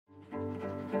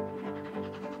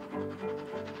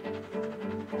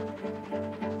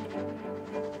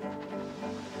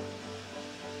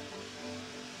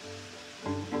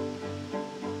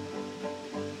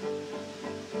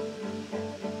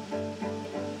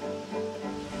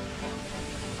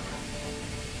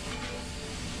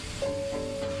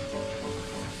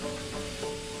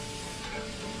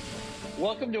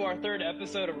Welcome to our third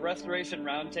episode of Restoration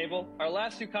Roundtable. Our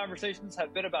last two conversations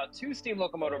have been about two steam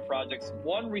locomotive projects.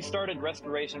 One restarted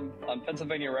restoration on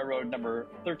Pennsylvania Railroad number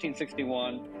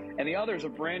 1361, and the other is a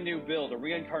brand new build, a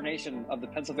reincarnation of the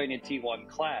Pennsylvania T1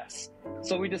 class.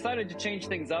 So we decided to change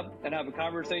things up and have a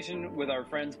conversation with our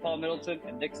friends Paul Middleton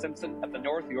and Nick Simpson at the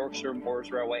North Yorkshire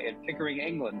Moors Railway in Pickering,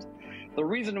 England. The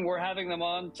reason we're having them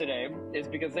on today is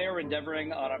because they are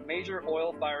endeavoring on a major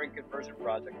oil firing conversion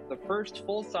project, the first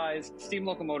full-size steam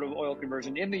locomotive oil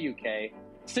conversion in the UK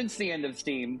since the end of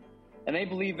steam, and they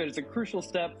believe it is a crucial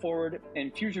step forward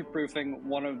in future-proofing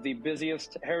one of the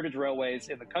busiest heritage railways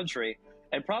in the country,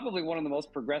 and probably one of the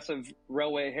most progressive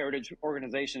railway heritage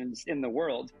organizations in the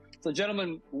world. So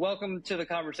gentlemen, welcome to the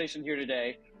conversation here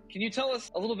today. Can you tell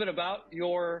us a little bit about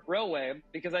your railway?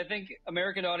 Because I think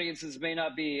American audiences may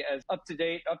not be as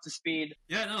up-to-date, up-to-speed.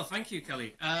 Yeah, no, thank you,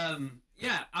 Kelly.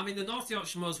 The North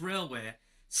Yorkshire Moors Railway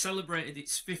celebrated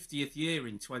its 50th year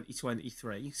in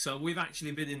 2023. So we've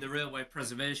actually been in the railway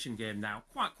preservation game now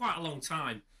quite a long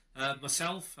time.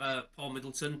 Myself, Paul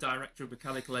Middleton, Director of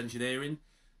Mechanical Engineering,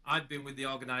 I've been with the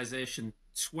organisation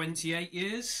 28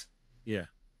 years. Yeah.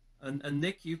 And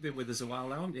Nick, you've been with us a while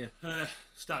now, haven't you?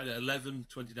 Started at 11,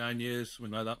 29 years,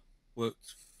 something like that.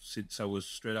 Worked since I was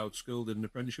straight out of school, did an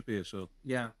apprenticeship here. So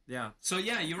yeah. So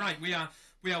yeah, you're right. We are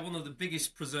one of the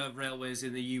biggest preserved railways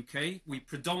in the UK. We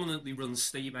predominantly run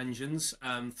steam engines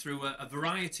through a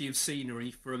variety of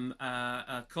scenery, from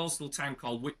a coastal town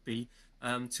called Whitby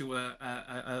to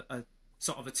a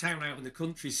sort of a town out in the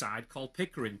countryside called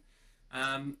Pickering.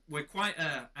 We're quite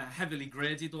a heavily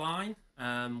graded line.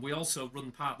 We also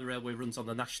run part of the railway runs on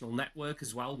the national network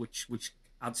as well, which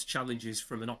adds challenges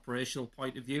from an operational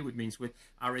point of view. It means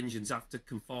our engines have to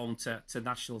conform to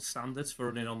national standards for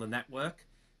running on the network.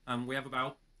 We have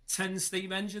about 10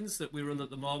 steam engines that we run at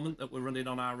the moment that we're running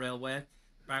on our railway,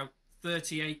 about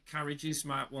 38 carriages,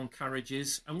 Mark 1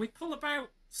 carriages, and we pull about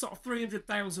sort of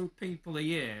 300,000 people a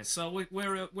year. So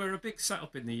we're a big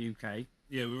setup in the UK.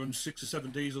 Yeah, we run 6 or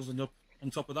 7 diesels and up on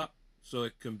top of that. So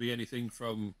it can be anything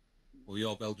from,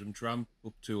 your Belgian tram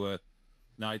up to a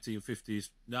 1950s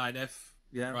 9F,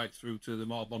 right through to the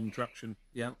more modern traction.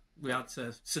 Yeah, we had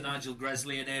Sir Nigel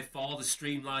Gresley in A4, the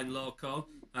streamline loco,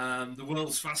 the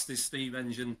world's fastest steam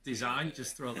engine design,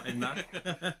 just throw that in there.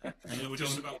 And we're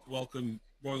just about to welcome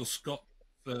Royal Scot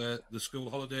for the school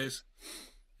holidays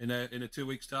in a 2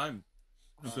 weeks' time.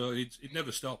 So it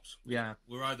never stops. Yeah,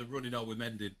 we're either running or we're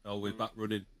mending or we're back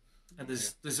running. And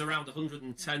there's around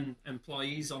 110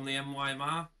 employees on the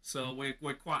NYMR, so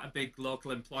we're quite a big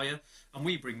local employer, and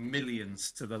we bring millions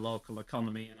to the local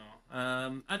economy,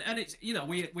 And it's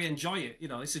we enjoy it.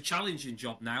 It's a challenging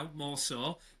job now, more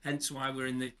so. Hence why we're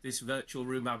in this virtual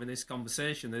room having this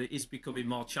conversation. That it is becoming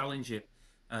more challenging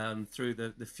through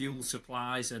the fuel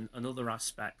supplies and other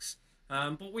aspects.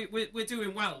 But we're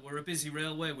doing well. We're a busy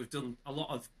railway. We've done a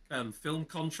lot of film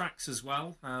contracts as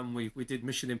well. We did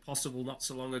Mission Impossible not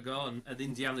so long ago, and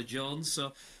Indiana Jones.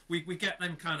 So we get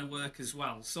them kind of work as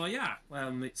well. So yeah,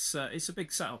 it's a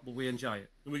big setup, but we enjoy it.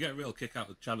 And we get a real kick out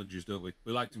of challenges, don't we?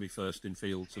 We like to be first in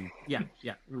fields, and yeah,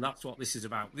 and that's what this is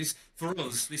about. For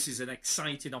us, this is an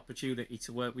exciting opportunity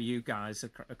to work with you guys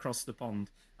across the pond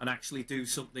and actually do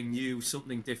something new,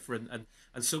 something different,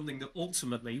 and something that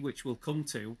ultimately, which we'll come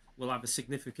to, will have a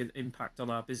significant impact on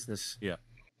our business. Yeah.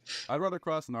 I'd rather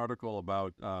cross an article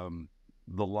about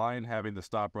the line having to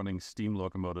stop running steam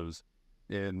locomotives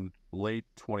in late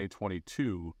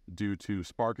 2022 due to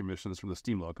spark emissions from the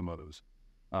steam locomotives.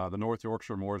 The North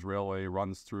Yorkshire Moors Railway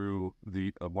runs through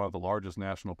one of the largest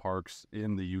national parks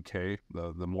in the UK,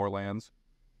 the moorlands,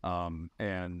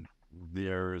 and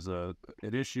there's an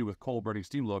issue with coal-burning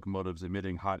steam locomotives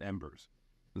emitting hot embers.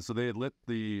 And so they had lit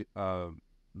the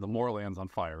moorlands on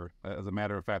fire. As a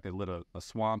matter of fact, they lit a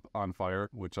swamp on fire,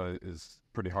 which is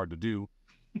pretty hard to do.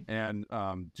 And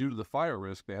due to the fire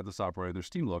risk, they had to stop running their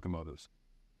steam locomotives.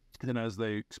 And as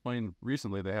they explained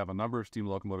recently, they have a number of steam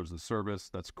locomotives in service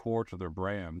that's core to their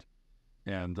brand.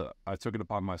 And I took it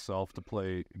upon myself to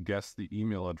play guess the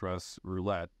email address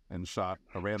roulette and shot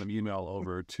a random email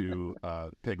over to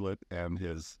Piglet and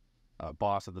his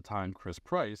boss at the time, Chris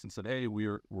Price, and said, "Hey,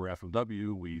 we're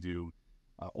FMW. We do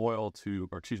coal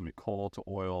to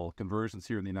oil conversions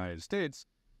here in the United States.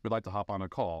 We'd like to hop on a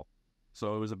call."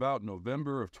 So it was about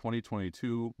November of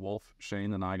 2022. Wolf,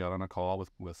 Shane, and I got on a call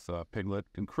with Piglet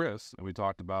and Chris, and we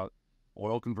talked about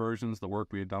oil conversions, the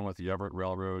work we had done with the Everett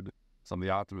Railroad, some of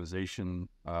the optimization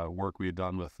work we had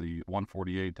done with the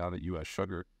 148 down at U.S.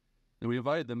 Sugar. And we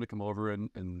invited them to come over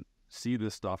and see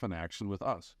this stuff in action with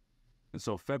us. And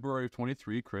so February of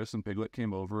 23, Chris and Piglet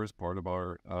came over as part of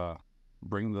our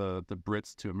Bring the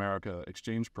Brits to America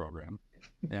exchange program.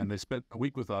 And they spent a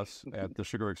week with us at the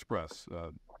Sugar Express.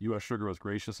 U.S. Sugar was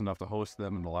gracious enough to host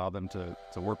them and allow them to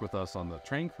work with us on the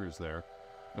train crews there.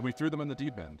 And we threw them in the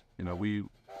deep end. We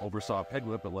oversaw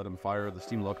Peglet, but let him fire the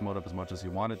steam locomotive as much as he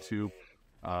wanted to.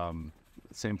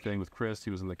 Same thing with Chris. He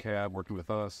was in the cab working with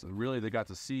us. And really, they got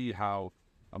to see how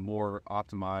a more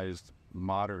optimized,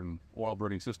 modern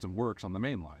oil-burning system works on the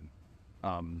main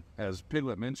line. As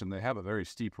Piglet mentioned, they have a very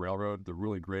steep railroad. The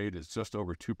ruling grade is just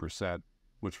over 2%,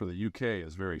 which for the UK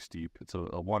is very steep. It's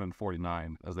a 1 in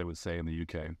 49, as they would say in the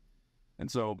UK. And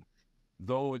so,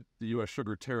 though the U.S.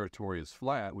 Sugar territory is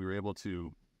flat, we were able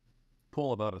to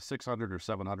pull about a 600 or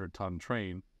 700 ton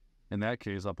train, in that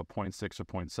case up a 0.6 or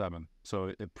 0.7.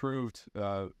 So it proved,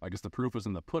 I guess the proof was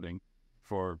in the pudding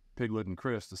for Piglet and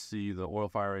Chris to see the oil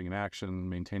firing in action,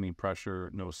 maintaining pressure,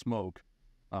 no smoke.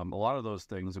 A lot of those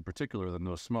things, in particular the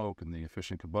no smoke and the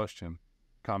efficient combustion,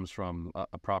 comes from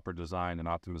a proper design and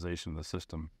optimization of the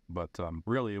system. But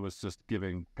really it was just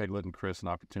giving Piglet and Chris an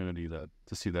opportunity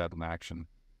to see that in action.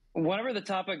 Whenever the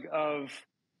topic of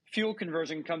fuel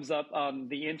conversion comes up on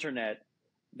the internet,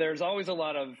 there's always a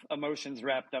lot of emotions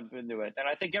wrapped up into it. And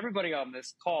I think everybody on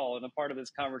this call and a part of this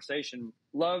conversation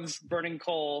loves burning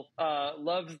coal,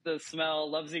 loves the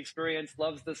smell, loves the experience,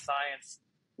 loves the science,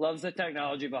 loves the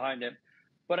technology behind it.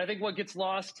 But I think what gets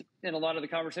lost in a lot of the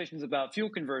conversations about fuel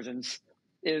conversions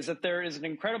is that there is an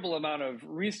incredible amount of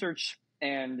research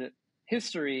and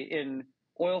history in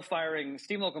oil firing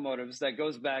steam locomotives that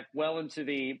goes back well into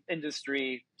the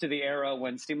industry, to the era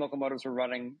when steam locomotives were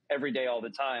running every day, all the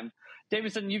time.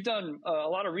 Davidson, you've done a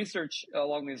lot of research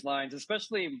along these lines,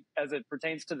 especially as it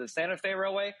pertains to the Santa Fe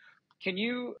Railway. Can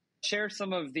you share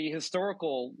some of the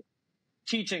historical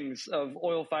teachings of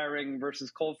oil firing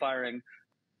versus coal firing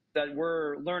that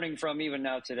we're learning from even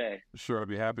now today? Sure, I'd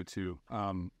be happy to.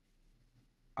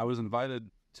 I was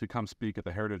invited to come speak at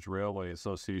the Heritage Railway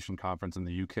Association conference in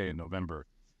the UK in November.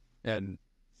 And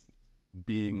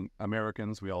being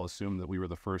Americans, we all assumed that we were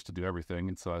the first to do everything.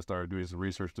 And so I started doing some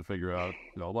research to figure out,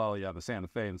 the Santa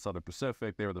Fe and Southern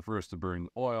Pacific, they were the first to burn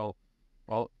oil.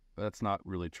 Well, that's not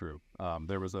really true.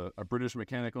 There was a British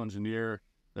mechanical engineer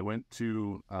that went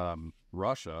to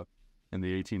Russia in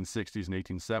the 1860s and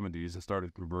 1870s and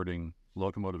started converting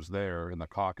locomotives there in the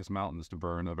Caucasus Mountains to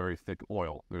burn a very thick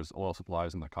oil. There's oil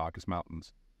supplies in the Caucasus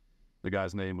Mountains. The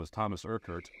guy's name was Thomas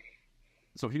Urquhart.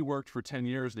 So he worked for 10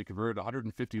 years and he converted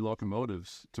 150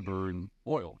 locomotives to burn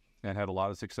oil and had a lot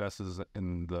of successes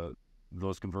in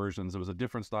those conversions. It was a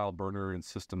different style burner and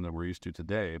system than we're used to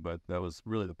today, but that was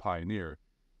really the pioneer.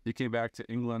 He came back to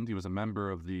England. He was a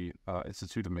member of the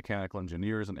Institute of Mechanical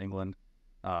Engineers in England,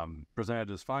 presented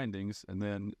his findings, and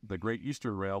then the Great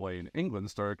Eastern Railway in England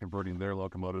started converting their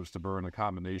locomotives to burn a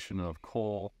combination of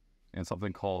coal and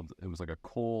something called, it was like a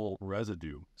coal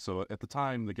residue. So at the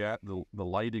time, the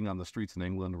lighting on the streets in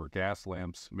England were gas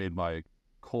lamps made by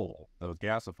coal that was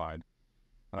gasified.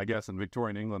 And I guess in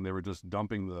Victorian England, they were just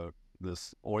dumping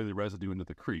this oily residue into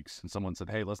the creeks. And someone said,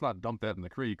 hey, let's not dump that in the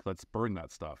creek, let's burn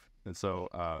that stuff. And so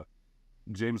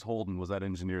James Holden was that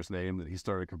engineer's name, that he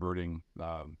started converting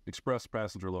express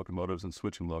passenger locomotives and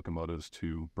switching locomotives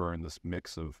to burn this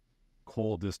mix of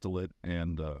coal distillate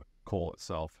and coal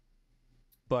itself.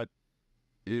 But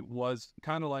it was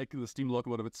kind of like the steam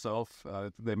locomotive itself.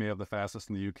 They may have the fastest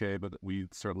in the UK, but we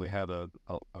certainly had a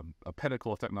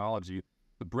pinnacle of technology.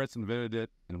 The Brits invented it,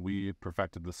 and we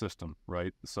perfected the system,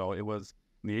 right? So it was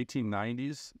in the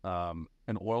 1890s,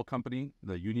 an oil company,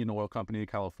 the Union Oil Company of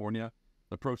California,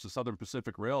 approached the Southern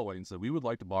Pacific Railway and said, we would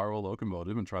like to borrow a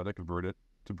locomotive and try to convert it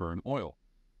to burn oil.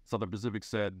 Southern Pacific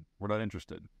said, we're not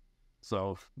interested.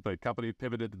 So the company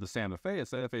pivoted to the Santa Fe, and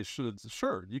Santa Fe should,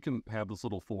 sure, you can have this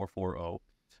little 440.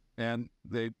 And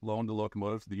they loaned the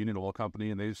locomotive to the Union Oil Company,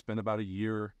 and they spent about a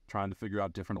year trying to figure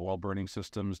out different oil burning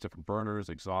systems, different burners,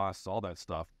 exhausts, all that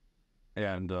stuff,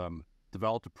 and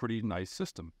developed a pretty nice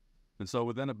system. And so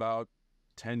within about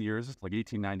 10 years, like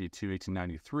 1892,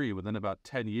 1893, within about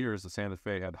 10 years, the Santa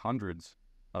Fe had hundreds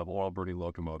of oil burning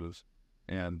locomotives,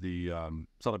 and the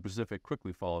Southern Pacific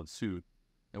quickly followed suit.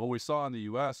 And what we saw in the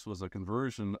U.S. was a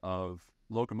conversion of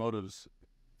locomotives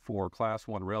for Class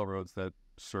 1 railroads that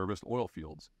serviced oil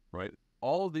fields, right?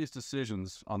 All of these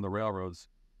decisions on the railroads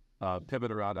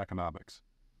pivot around economics.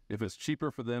 If it's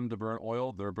cheaper for them to burn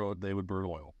oil, they would burn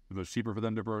oil. If it's cheaper for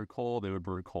them to burn coal, they would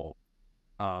burn coal.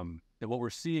 And what we're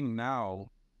seeing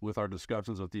now with our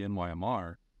discussions with the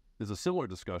NYMR is a similar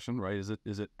discussion, right? Is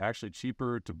it actually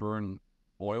cheaper to burn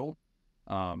oil?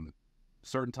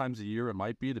 Certain times a year it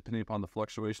might be, depending upon the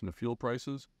fluctuation of fuel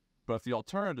prices. But if the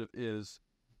alternative is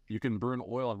you can burn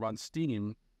oil and run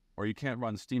steam, or you can't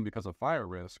run steam because of fire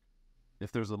risk,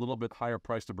 if there's a little bit higher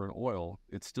price to burn oil,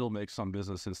 it still makes some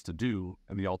business sense to do,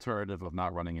 and the alternative of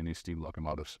not running any steam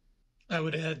locomotives. I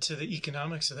would add to the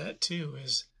economics of that too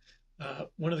is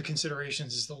one of the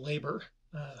considerations is the labor,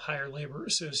 higher labor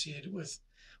associated with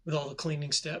all the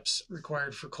cleaning steps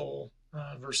required for coal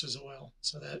versus oil.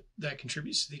 So that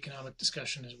contributes to the economic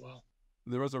discussion as well.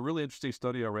 There was a really interesting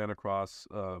study I ran across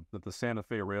that the Santa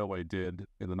Fe Railway did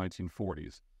in the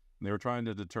 1940s. And they were trying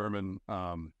to determine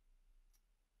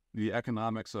the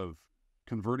economics of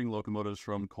converting locomotives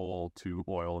from coal to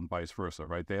oil and vice versa,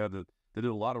 right? They did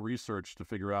a lot of research to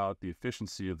figure out the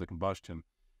efficiency of the combustion.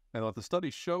 And what the study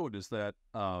showed is that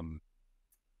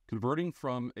converting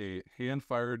from a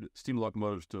hand-fired steam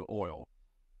locomotive to oil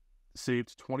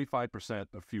saved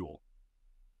 25% of fuel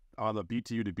on a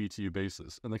BTU to BTU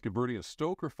basis. And then converting a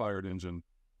stoker-fired engine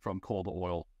from coal to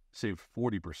oil saved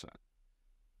 40%.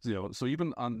 So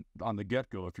even on the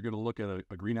get-go, if you're going to look at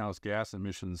a greenhouse gas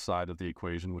emissions side of the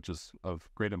equation, which is of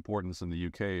great importance in the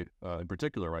UK in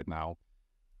particular right now,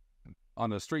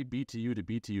 on a straight BTU to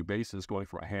BTU basis, going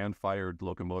from a hand-fired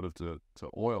locomotive to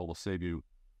oil will save you,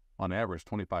 on average,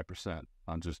 25%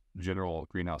 on just general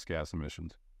greenhouse gas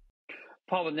emissions.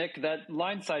 Paul and Nick, that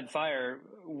line-side fire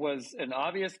was an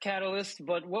obvious catalyst,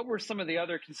 but what were some of the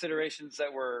other considerations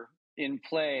that were in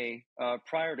play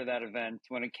prior to that event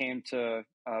when it came to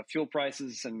fuel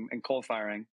prices and coal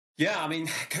firing? Yeah, I mean,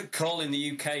 coal in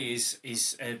the UK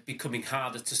is becoming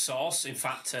harder to source. In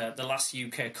fact, the last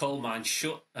UK coal mine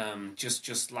shut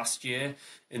just last year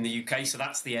in the UK, so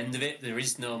that's the end of it. There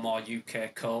is no more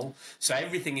UK coal, so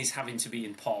everything is having to be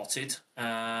imported.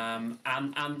 And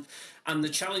the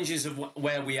challenges of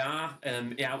where we are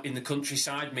out in the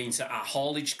countryside means that our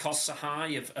haulage costs are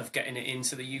high of getting it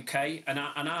into the UK, and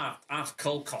our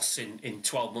coal costs in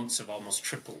 12 months have almost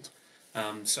tripled.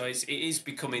 So it is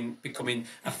becoming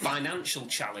a financial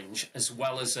challenge as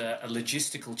well as a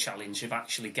logistical challenge of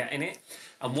actually getting it.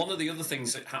 And one of the other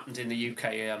things that happened in the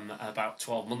UK about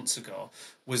 12 months ago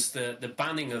was the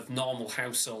banning of normal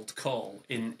household coal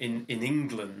in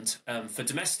England for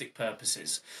domestic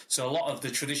purposes. So a lot of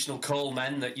the traditional coal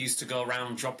men that used to go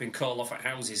around dropping coal off at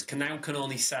houses can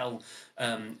only sell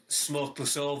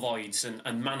smokeless ovoids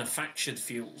and manufactured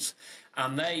fuels.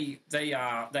 And they're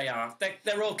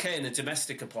okay in a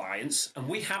domestic appliance, and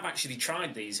we have actually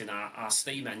tried these in our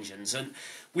steam engines, and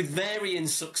with varying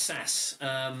success.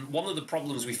 One of the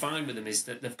problems we find with them is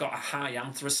that they've got a high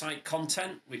anthracite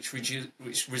content, which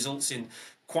results in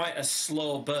quite a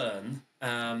slow burn,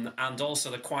 and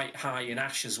also they're quite high in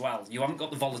ash as well. You haven't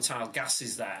got the volatile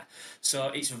gases there, so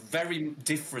it's very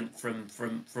different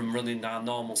from running our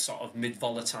normal sort of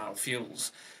mid-volatile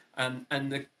fuels.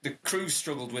 And the crew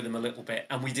struggled with them a little bit,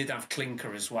 and we did have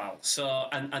clinker as well. So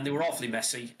and they were awfully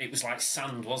messy. It was like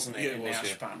sand, wasn't it, in the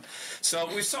ash pan? So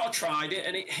we've sort of tried it,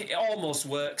 and it almost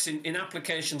works in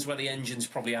applications where the engines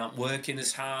probably aren't working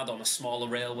as hard. On a smaller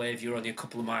railway, if you're only a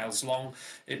couple of miles long,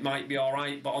 it might be all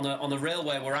right. But on a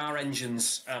railway where our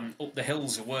engines up the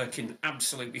hills are working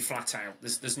absolutely flat out,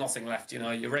 there's nothing left.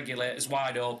 Your regulator's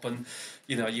wide open.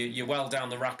 You're well down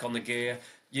the rack on the gear.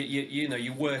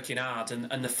 You're working hard,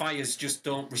 and the fires just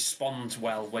don't respond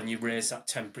well when you raise that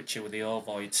temperature with the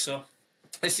ovoid. So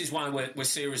this is why we're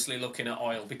seriously looking at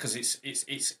oil, because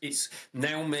it's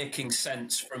now making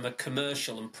sense from a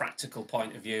commercial and practical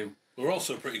point of view. We're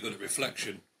also pretty good at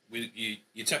reflection.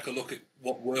 You take a look at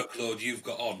what workload you've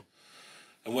got on,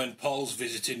 and when Paul's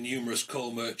visiting numerous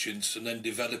coal merchants and then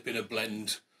developing a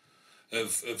blend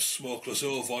of smokeless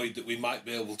ovoid that we might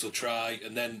be able to try,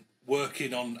 and then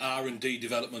working on R&D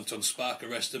development on spark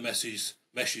arrestor meshes.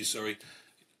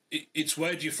 It's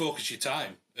where do you focus your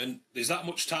time? And there's that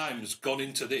much time has gone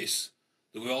into this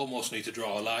that we almost need to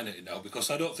draw a line at it now,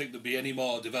 because I don't think there'll be any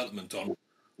more development on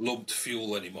lumped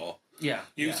fuel anymore.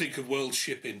 You think of world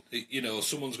shipping.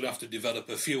 Someone's going to have to develop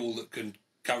a fuel that can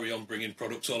carry on bringing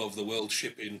products all over the world,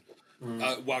 shipping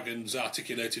wagons,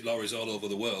 articulated lorries all over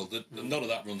the world. And none of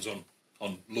that runs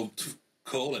on lumped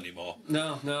coal anymore.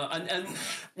 No, and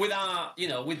with our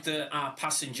our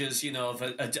passengers, of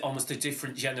almost a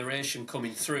different generation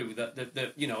coming through,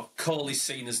 that coal is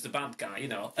seen as the bad guy,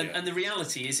 and the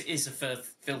reality is a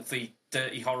filthy,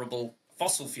 dirty, horrible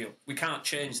fossil fuel. We can't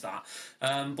change that.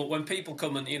 But when people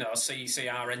come and see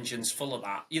our engines full of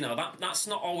that, that's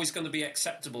not always going to be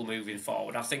acceptable moving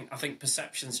forward. I think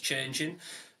perception's changing.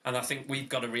 And I think we've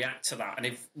got to react to that. And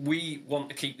if we want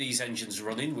to keep these engines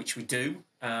running, which we do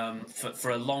for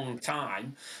a long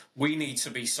time, we need to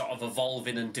be sort of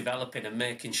evolving and developing and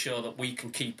making sure that we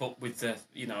can keep up with the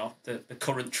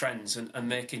current trends and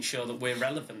making sure that we're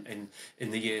relevant in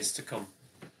the years to come.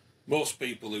 Most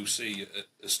people who see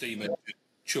a steam engine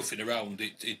chuffing around.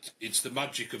 It's the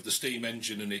magic of the steam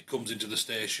engine, and it comes into the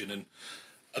station. And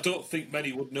I don't think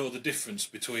many would know the difference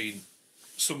between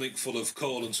something full of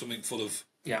coal and something full of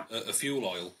a fuel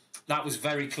oil. That was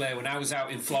very clear when I was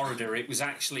out in Florida. It was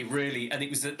actually really, and it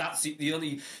was that's the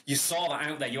only, you saw that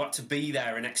out there. You had to be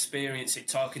there and experience it,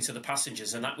 talking to the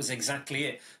passengers, and that was exactly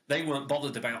it. They weren't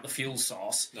bothered about the fuel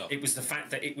source. No. It was the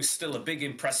fact that it was still a big,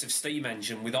 impressive steam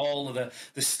engine with all of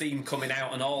the steam coming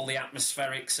out and all the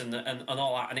atmospherics and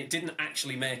all that, and it didn't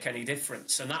actually make any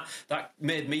difference. And that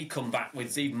made me come back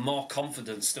with even more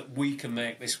confidence that we can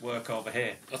make this work over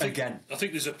here. I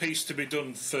think there's a piece to be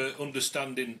done for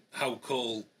understanding how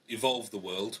coal evolved the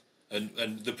world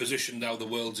and the position now the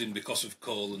world's in because of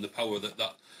coal and the power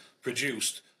that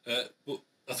produced. But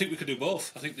I think we can do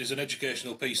both. I think there's an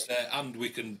educational piece there, and we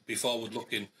can be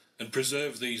forward-looking and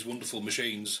preserve these wonderful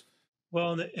machines.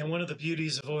 Well, and one of the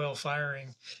beauties of oil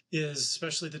firing is,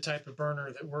 especially the type of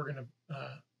burner that we're going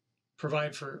to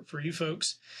provide for you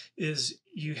folks, is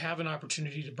you have an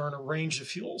opportunity to burn a range of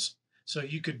fuels. So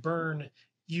you could burn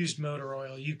used motor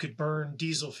oil, you could burn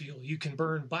diesel fuel, you can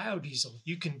burn biodiesel,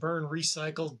 you can burn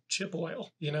recycled chip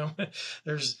oil. You know,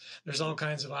 there's all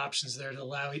kinds of options there to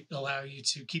allow you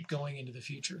to keep going into the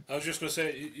future. I was just going to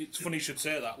say, it's funny you should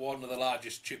say that. One of the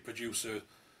largest chip producer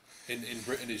in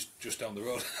Britain is just down the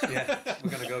road. Yeah,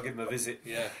 we're going to go give them a visit.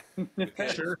 Yeah,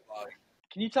 sure.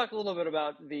 Can you talk a little bit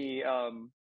about the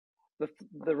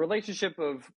relationship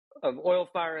of oil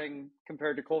firing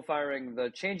compared to coal firing, the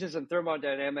changes in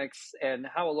thermodynamics, and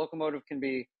how a locomotive can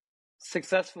be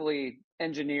successfully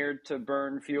engineered to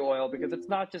burn fuel oil? Because it's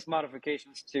not just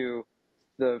modifications to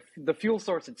the fuel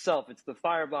source itself, it's the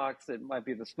firebox, it might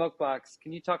be the smoke box.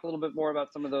 Can you talk a little bit more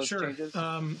about some of those changes?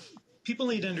 People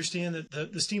need to understand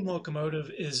that the steam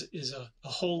locomotive is a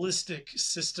holistic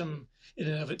system in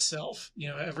and of itself. You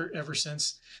know, ever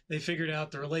since they figured out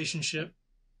the relationship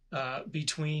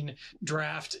between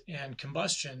draft and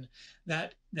combustion,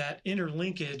 that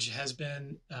interlinkage has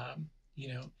been,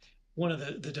 one of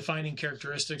the defining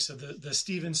characteristics of the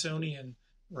Stevensonian,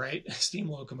 right, steam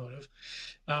locomotive,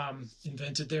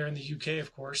 invented there in the UK,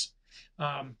 of course.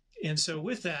 And so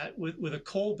with that, with a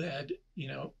coal bed,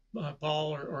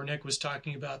 Paul or Nick was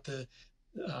talking about the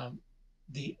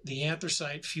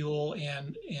anthracite fuel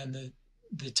and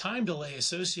the time delay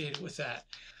associated with that.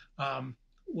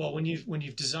 Well, when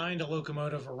you've designed a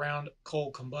locomotive around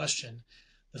coal combustion,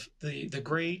 the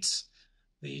grates,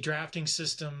 the drafting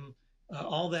system,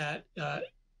 all that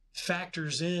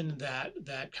factors in that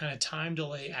kind of time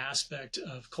delay aspect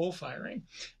of coal firing.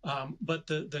 But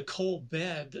the coal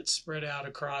bed that's spread out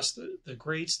across the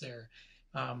grates there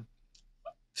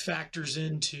factors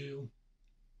into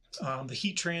the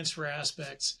heat transfer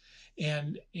aspects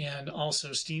and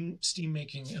also steam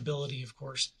making ability, of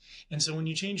course. And so when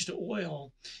you change to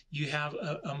oil, you have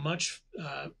a much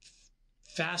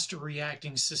faster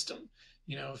reacting system.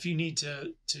 If you need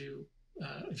to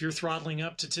if you're throttling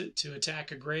up to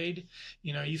attack a grade,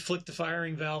 you flick the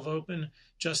firing valve open,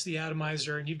 adjust the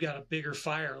atomizer, and you've got a bigger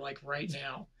fire like right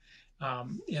now.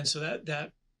 And so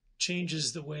that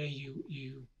changes the way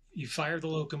you fire the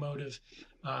locomotive.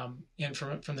 And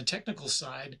from the technical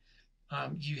side,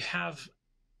 you have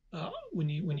when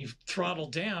you throttle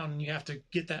down, you have to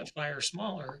get that fire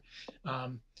smaller.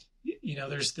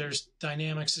 There's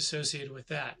dynamics associated with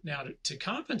that. Now to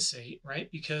compensate, right?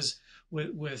 Because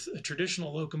with a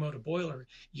traditional locomotive boiler,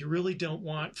 you really don't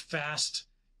want fast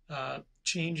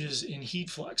changes in heat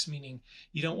flux, meaning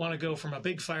you don't want to go from a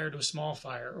big fire to a small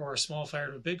fire or a small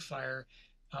fire to a big fire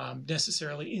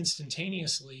necessarily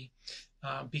instantaneously,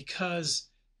 because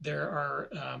there are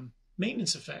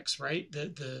maintenance effects, right?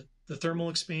 The thermal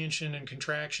expansion and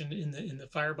contraction in the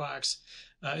firebox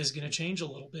is going to change a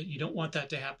little bit. You don't want that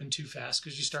to happen too fast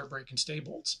because you start breaking stay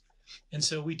bolts. And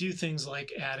so we do things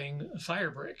like adding a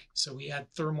fire brick. So we add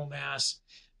thermal mass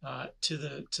to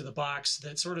the box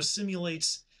that sort of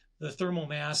simulates the thermal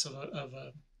mass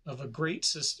of a grate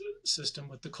system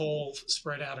with the coal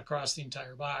spread out across the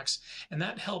entire box. And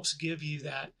that helps give you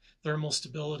that thermal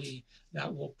stability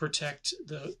that will protect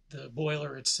the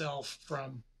boiler itself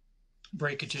from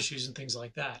breakage issues and things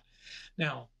like that.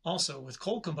 Now, also with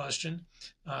coal combustion,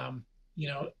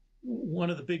 one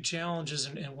of the big challenges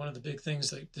and one of the big things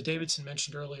that the Davidson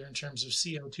mentioned earlier in terms of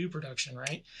CO2 production,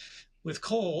 right? With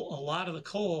coal, a lot of the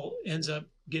coal ends up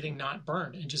getting not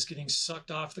burned and just getting sucked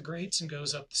off the grates and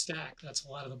goes up the stack. That's a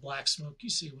lot of the black smoke you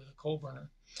see with a coal burner.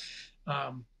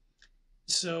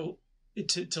 So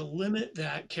to limit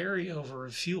that carryover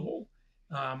of fuel,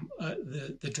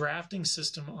 the drafting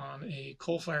system on a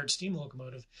coal-fired steam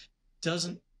locomotive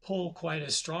doesn't pull quite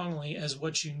as strongly as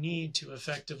what you need to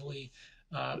effectively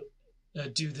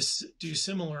do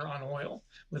similar on oil.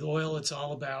 With oil, it's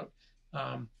all about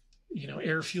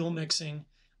air fuel mixing,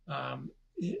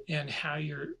 and how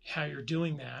you're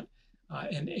doing that,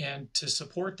 and to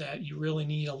support that, you really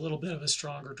need a little bit of a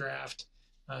stronger draft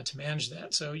to manage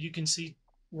that. So you can see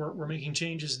we're making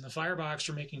changes in the firebox,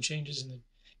 we're making changes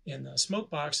in the smoke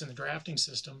box and the drafting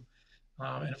system,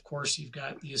 and of course you've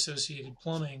got the associated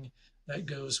plumbing that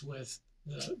goes with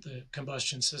the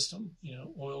combustion system.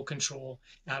 Oil control,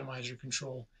 atomizer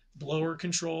control, blower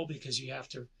control, because you have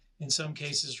to, in some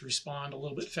cases, respond a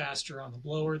little bit faster on the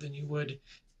blower than you would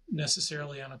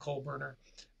necessarily on a coal burner.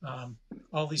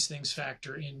 All these things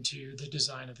factor into the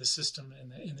design of the system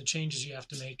and the changes you have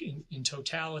to make in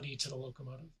totality to the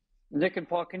locomotive. Nick and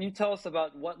Paul, can you tell us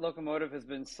about what locomotive has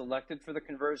been selected for the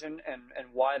conversion and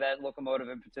why that locomotive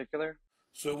in particular?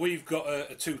 So we've got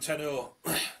a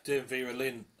 210 Dame Vera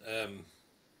Lynn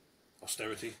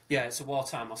austerity. Yeah, it's a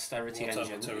wartime austerity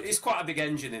engine. It's quite a big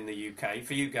engine in the UK.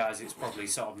 For you guys, it's probably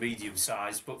sort of medium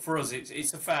sized, but for us,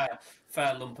 it's a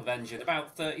fair lump of engine.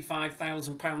 About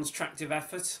 £35,000 tractive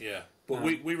effort. Yeah, but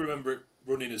we remember it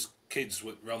running as kids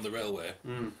around the railway,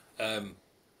 and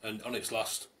on its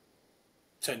last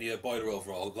 10-year boiler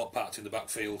overhaul, got parked in the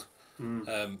backfield,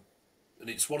 and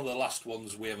it's one of the last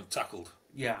ones we haven't tackled.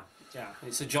 Yeah,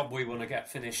 it's a job we want to get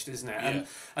finished, isn't it? Yeah.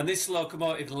 And this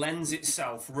locomotive lends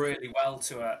itself really well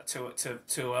to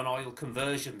an oil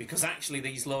conversion, because actually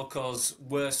these locos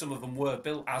some of them were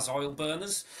built as oil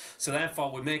burners, so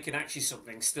therefore we're making actually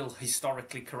something still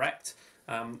historically correct.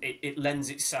 It lends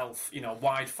itself,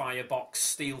 wide firebox,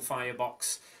 steel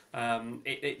firebox.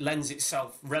 It lends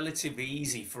itself relatively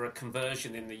easy for a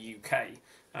conversion in the UK.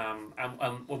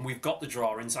 And when we've got the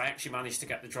drawings, I actually managed to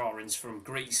get the drawings from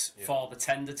Greece for the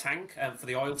tender tank, for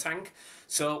the oil tank.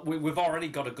 So we've already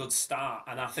got a good start,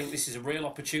 and I think this is a real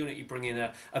opportunity bringing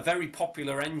a very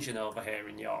popular engine over here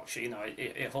in Yorkshire.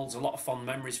 It holds a lot of fond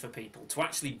memories for people. To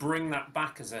actually bring that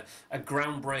back as a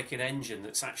groundbreaking engine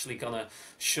that's actually going to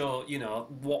show,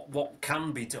 what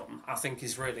can be done, I think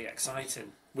is really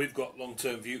exciting. We've got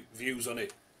long-term views on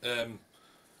it.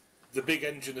 The big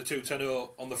engine, the 210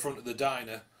 on the front of the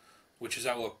diner, which is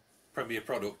our premier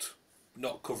product,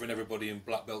 not covering everybody in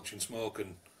black belching smoke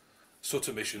and soot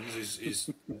emissions,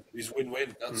 is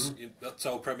win-win. That's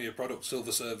our premier product,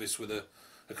 silver service with a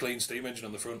clean steam engine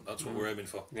on the front. That's what we're aiming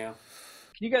for. Yeah.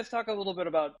 Can you guys talk a little bit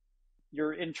about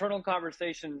your internal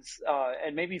conversations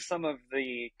and maybe some of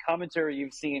the commentary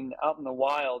you've seen out in the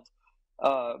wild?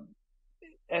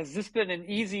 Has this been an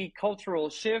easy cultural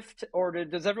shift, or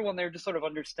does everyone there just sort of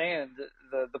understand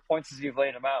the points as you've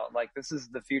laid them out? Like, this is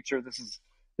the future, this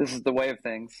is the way of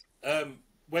things.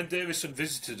 When Davison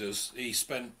visited us, he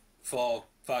spent 4-5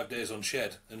 days on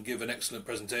shed and gave an excellent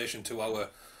presentation to our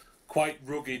quite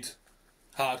rugged,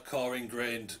 hardcore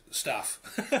ingrained staff,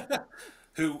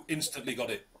 who instantly got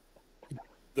it.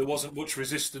 There wasn't much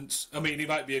resistance. I mean, he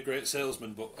might be a great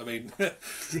salesman, but I mean,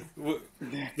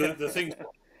 the thing.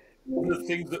 One of the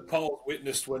things that Paul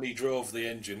witnessed when he drove the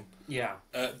engine,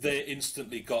 they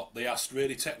instantly got. They asked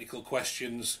really technical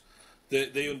questions.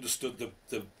 They understood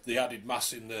the added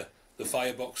mass in the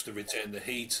firebox to retain the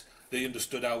heat. They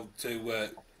understood how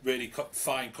to really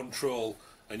fine control,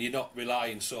 and you're not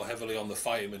relying so heavily on the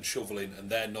firemen shoveling and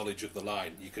their knowledge of the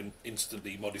line. You can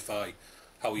instantly modify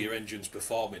how your engine's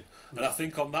performing. And I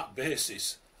think on that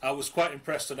basis, I was quite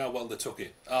impressed on how well they took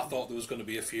it. I thought there was going to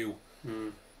be a few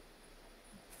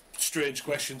strange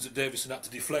questions that Davison had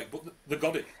to deflect, but they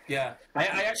got it. Yeah, I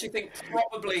actually think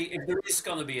probably if there is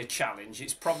going to be a challenge,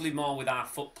 it's probably more with our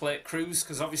footplate crews,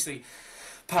 because obviously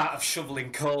part of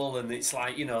shoveling coal, and it's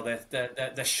like,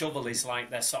 the shovel is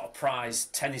like their sort of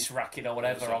prized tennis racket or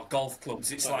whatever, or golf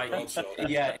clubs. It's like,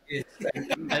 yeah,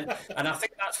 and I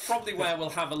think that's probably where we'll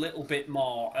have a little bit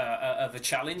more of a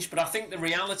challenge. But I think the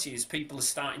reality is people are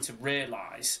starting to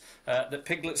realise that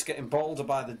Piglet's getting bolder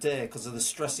by the day because of the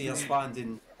stress he has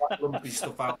finding lumpy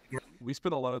stuff out. We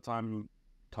spent a lot of time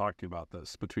talking about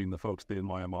this between the folks at the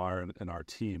NYMR and our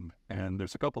team, and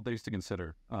there's a couple things to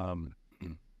consider.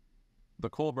 The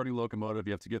coal burning locomotive,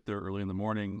 you have to get there early in the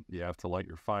morning. You have to light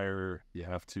your fire. You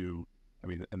have to,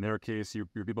 in their case, your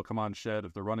people come on shed.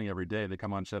 If they're running every day, they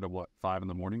come on shed at 5 in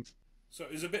the morning? So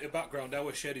there's a bit of background.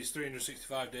 Our shed is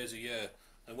 365 days a year,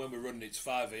 and when we're running, it's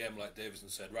 5 a.m., like Davison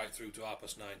said, right through to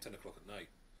 9:30, 10 o'clock at night.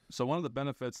 So one of the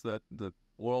benefits that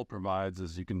oil provides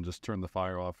is you can just turn the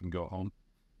fire off and go home,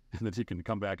 and then you can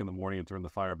come back in the morning and turn the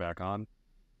fire back on.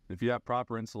 If you have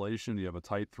proper insulation, you have a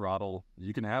tight throttle,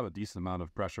 you can have a decent amount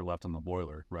of pressure left on the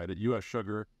boiler, right? At U.S.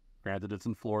 Sugar, granted it's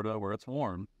in Florida where it's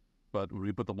warm, but when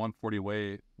we put the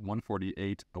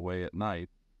 148 away at night,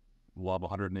 we'll have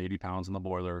 180 pounds in the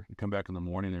boiler. You come back in the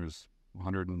morning, there's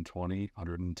 120,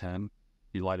 110.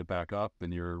 You light it back up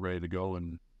and you're ready to go in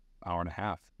an hour and a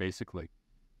half, basically.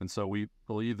 And so we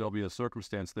believe there'll be a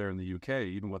circumstance there in the UK,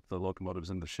 even with the locomotives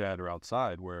in the shed or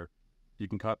outside, where you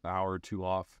can cut an hour or two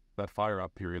off that fire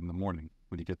up period in the morning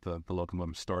when you get the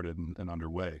locomotive started and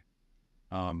underway.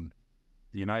 The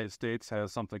United States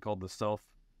has something called the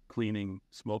self-cleaning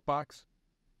smoke box,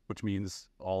 which means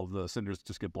all of the cinders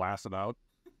just get blasted out.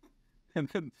 And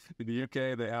then in the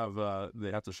UK, they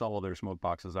have to shovel their smoke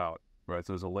boxes out, right?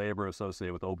 So there's a labor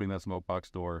associated with opening that smoke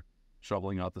box door,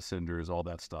 shoveling out the cinders, all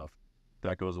that stuff.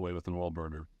 That goes away with an oil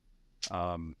burner.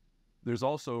 There's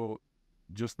also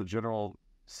just the general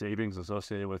savings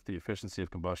associated with the efficiency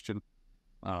of combustion.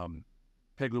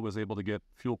 Piglet was able to get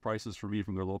fuel prices for me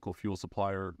from their local fuel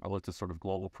supplier. I looked at sort of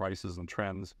global prices and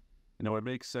trends. You know, it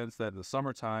makes sense that in the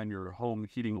summertime, your home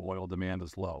heating oil demand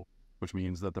is low, which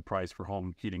means that the price for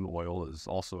home heating oil is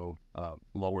also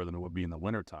lower than it would be in the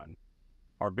wintertime.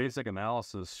 Our basic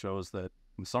analysis shows that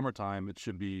in summertime, it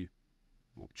should be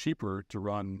cheaper to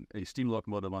run a steam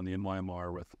locomotive on the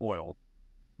NYMR with oil,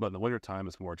 but in the wintertime,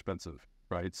 it's more expensive,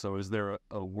 right? So is there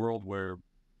a world where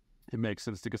it makes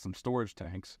sense to get some storage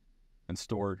tanks and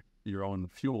store your own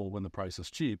fuel when the price is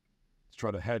cheap to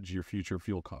try to hedge your future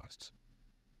fuel costs?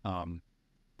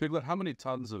 Piglet, how many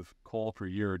tons of coal per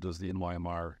year does the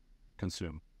NYMR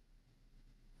consume?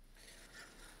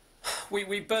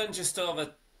 We burn just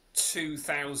over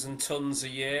 2,000 tons a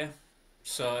year,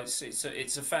 so it's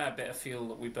a fair bit of fuel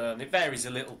that we burn. It varies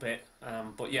a little bit,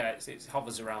 but yeah, it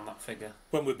hovers around that figure.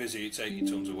 When we're busy, it's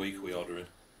 80 tons a week we order in.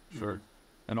 Sure.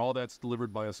 And all that's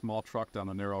delivered by a small truck down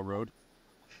a narrow road?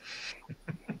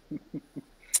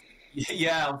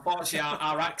 Yeah, unfortunately,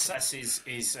 our access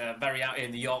is very out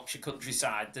in the Yorkshire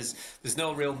countryside. There's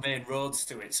no real main roads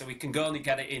to it, so we can only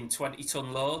get it in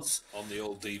 20-ton loads. On the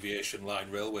old deviation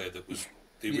line railway that was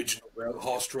the original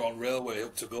horse-drawn railway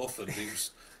up to Gotham.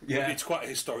 It's quite a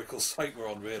historical site we're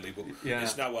on, really, but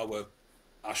it's now our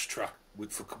ash track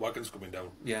for wagons coming down.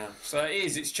 Yeah, so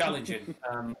it's challenging.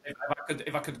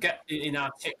 If I could get in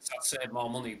our ticks, I'd save more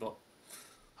money, but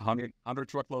 100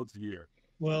 truckloads a year.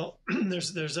 Well,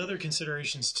 there's other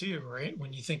considerations too, right?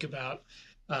 When you think about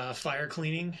fire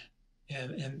cleaning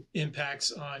and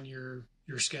impacts on your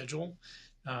schedule,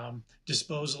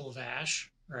 disposal of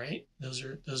ash, right? Those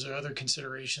are other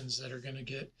considerations that are going to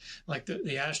get, like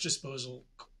the ash disposal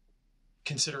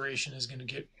consideration is going to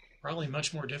get probably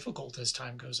much more difficult as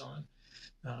time goes on.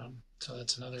 So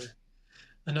that's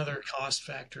another cost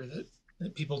factor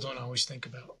that people don't always think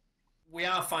about. We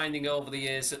are finding over the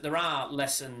years that there are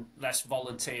less and less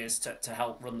volunteers to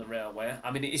help run the railway.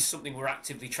 I mean, it is something we're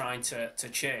actively trying to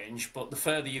change, but the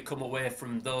further you come away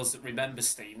from those that remember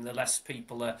steam, the less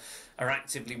people are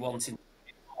actively wanting to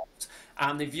be involved.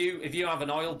 And if you have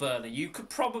an oil burner, you could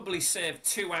probably save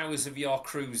 2 hours of your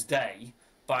crew's day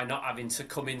by not having to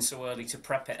come in so early to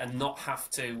prep it and not have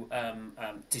to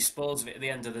dispose of it at the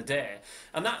end of the day.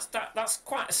 And that's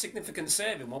quite a significant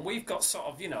saving. When we've got sort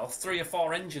of, 3 or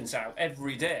 4 engines out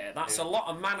every day, that's a lot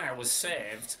of man hours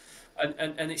saved,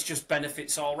 and it's just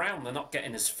benefits all round. They're not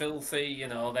getting as filthy, they're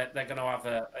going to have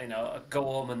a go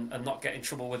home and not get in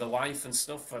trouble with a wife and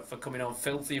stuff for coming home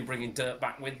filthy and bringing dirt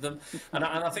back with them. And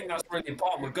I think that's really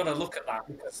important. We've got to look at that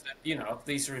because,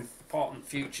 these are important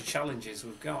future challenges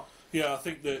we've got. Yeah, I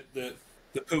think that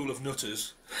the pool of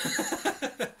nutters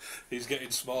is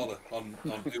getting smaller on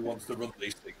who wants to run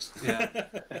these things. Yeah,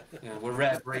 we're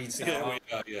rare breeds now.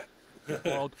 Yeah, we are,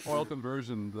 yeah. Oil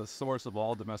conversion, the source of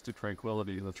all domestic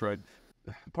tranquility. That's right.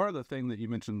 Part of the thing that you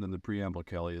mentioned in the preamble,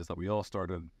 Kelly, is that we all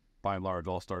started, by and large,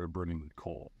 burning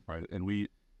coal, right? And we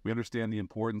understand the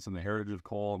importance and the heritage of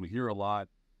coal, and we hear a lot,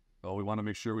 we want to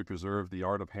make sure we preserve the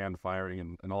art of hand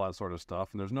firing and all that sort of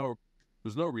stuff. And there's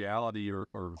no reality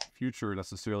or future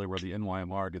necessarily where the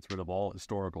NYMR gets rid of all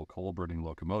historical coal-burning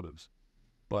locomotives.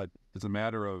 But it's a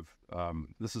matter of,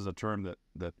 this is a term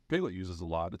that Piglet uses a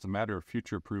lot, it's a matter of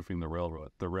future-proofing the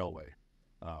railway.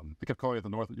 They kept calling it the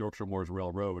North Yorkshire Moors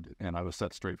Railroad, and I was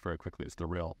set straight very quickly. It's the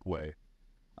railway.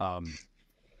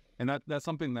 And that's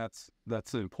something that's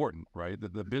important, right?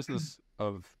 The business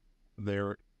of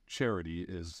their charity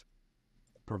is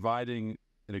providing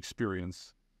an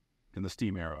experience in the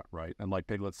steam era, right? And like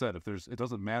Piglet said, it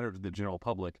doesn't matter to the general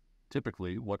public,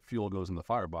 typically what fuel goes in the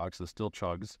firebox, it still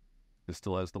chugs, it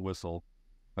still has the whistle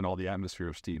and all the atmosphere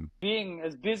of steam. Being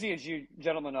as busy as you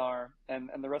gentlemen are and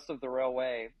the rest of the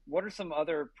railway, what are some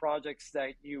other projects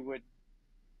that you would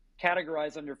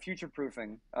categorized under future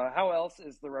proofing. How else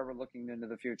is the railroad looking into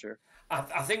the future?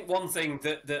 I think one thing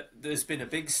that there's been a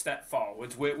big step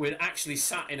forward. We're actually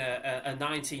sat in a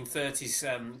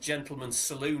 1930s gentleman's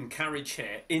saloon carriage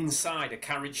here inside a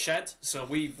carriage shed. So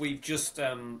we've just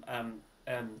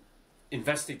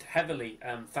invested heavily,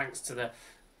 thanks to the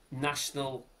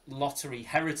National Lottery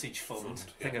Heritage Fund.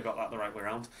 I think I got that the right way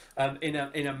around. In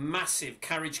a massive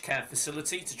carriage care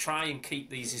facility to try and keep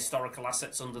these historical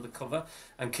assets under the cover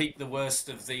and keep the worst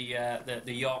of the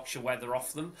Yorkshire weather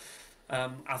off them.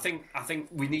 I think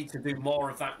we need to do more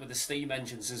of that with the steam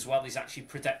engines as well, is actually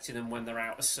protecting them when they're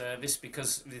out of service,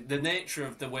 because the nature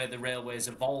of the way the railway's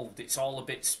evolved, it's all a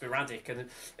bit sporadic, and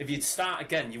if you'd start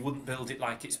again, you wouldn't build it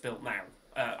like it's built now.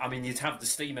 I mean, you'd have the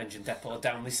steam engine depot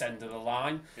down this end of the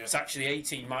line. Yeah. It's actually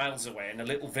 18 miles away in a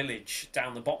little village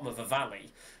down the bottom of a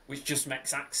valley, which just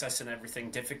makes access and everything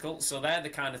difficult. So they're the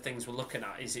kind of things we're looking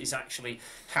at, is actually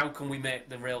how can we make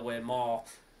the railway more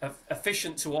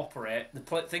efficient to operate.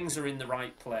 Things are in the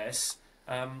right place.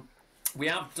 We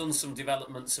have done some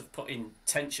developments of putting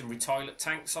tension retoilet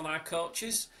tanks on our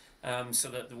coaches, so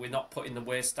that we're not putting the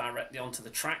waste directly onto the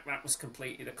track. That was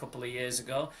completed a couple of years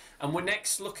ago. And we're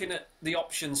next looking at the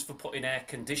options for putting air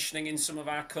conditioning in some of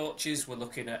our coaches. We're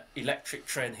looking at electric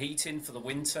train heating for the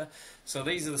winter. So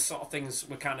these are the sort of things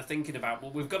we're kind of thinking about.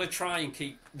 But we've got to try and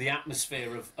keep the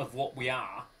atmosphere of what we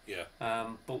are. Yeah.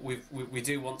 But we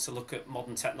do want to look at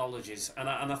modern technologies. And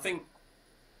I think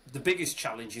the biggest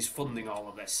challenge is funding all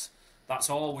of this. That's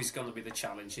always going to be the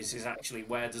challenge, is actually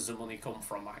where does the money come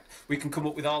from? We can come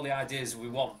up with all the ideas we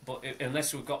want, but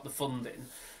unless we've got the funding,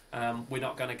 we're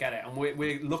not going to get it. And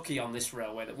we're lucky on this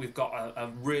railway that we've got a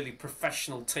really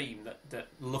professional team that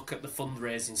look at the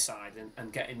fundraising side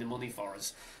and getting the money for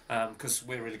us, because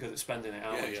we're really good at spending it,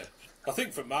 aren't we? Yeah. I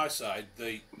think from my side,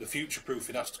 the future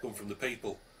proofing has to come from the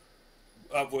people.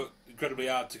 I've worked incredibly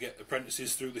hard to get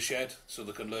apprentices through the shed so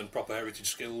they can learn proper heritage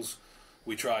skills.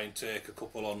 We try and take a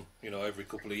couple on, every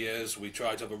couple of years. We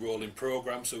try to have a rolling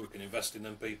programme so we can invest in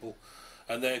them people.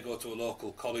 And they go to a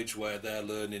local college where they're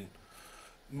learning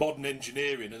modern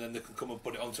engineering, and then they can come and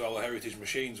put it onto our heritage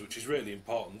machines, which is really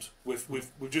important. We've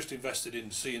just invested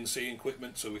in CNC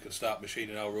equipment so we can start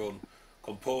machining our own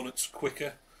components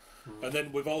quicker. And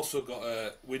then we've also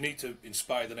got we need to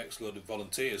inspire the next load of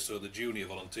volunteers, so the junior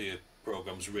volunteer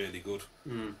programme's really good.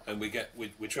 And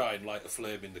we try and light a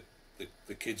flame in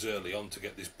the kids early on to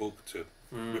get this bug to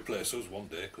replace us one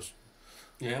day, because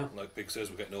like Big says,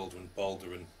 we're getting older and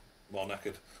balder and more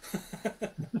knackered.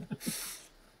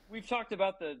 We've talked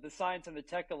about the science and the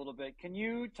tech a little bit. Can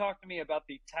you talk to me about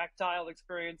the tactile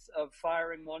experience of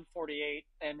firing 148,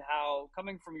 and how,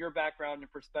 coming from your background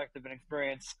and perspective and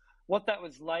experience, what that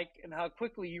was like, and how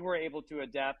quickly you were able to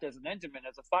adapt as an engineman,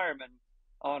 as a fireman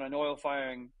on an oil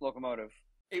firing locomotive?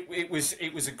 It was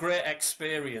a great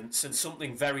experience and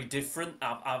something very different.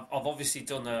 I've obviously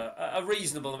done a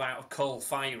reasonable amount of coal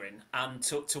firing, and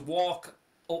to walk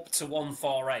up to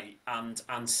 148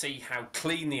 and see how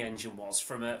clean the engine was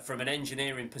from an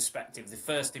engineering perspective, the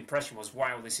first impression was,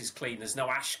 wow, this is clean. There's no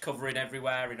ash covering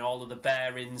everywhere in all of the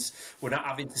bearings. We're not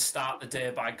having to start the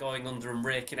day by going under and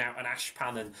raking out an ash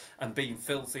pan and being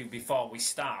filthy before we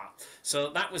start. So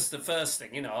that was the first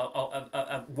thing.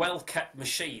 A well-kept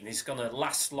machine is going to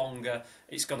last longer.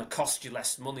 It's going to cost you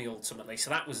less money ultimately. So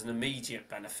that was an immediate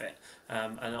benefit,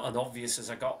 and obvious as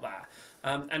I got there.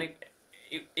 And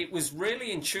it was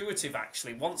really intuitive,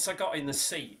 actually. Once I got in the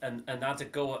seat and had a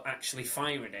go at actually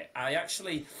firing it,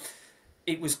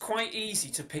 it was quite easy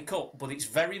to pick up, but it's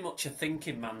very much a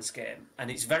thinking man's game, and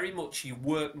it's very much, you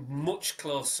work much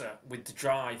closer with the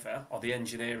driver, or the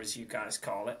engineer as you guys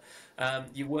call it.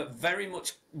 You work very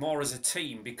much more as a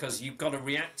team, because you've got to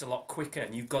react a lot quicker,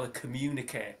 and you've got to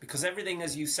communicate, because everything,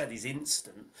 as you said, is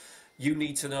instant. You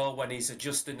need to know when he's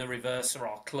adjusting the reverser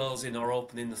or closing or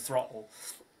opening the throttle.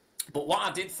 But what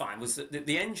I did find was that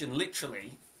the engine,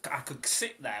 literally, I could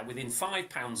sit there within 5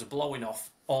 pounds of blowing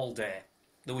off all day.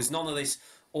 There was none of this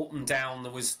up and down.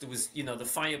 There was the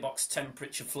firebox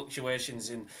temperature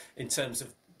fluctuations in terms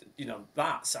of,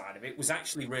 that side of it was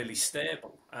actually really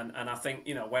stable. And I think,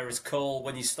 whereas coal,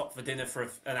 when you stop for dinner for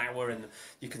an hour and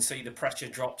you can see the pressure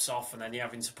drops off, and then you're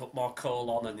having to put more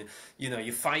coal on, and,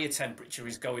 your fire temperature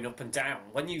is going up and down.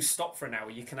 When you stop for an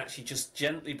hour, you can actually just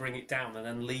gently bring it down and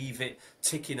then leave it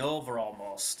ticking over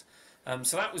almost.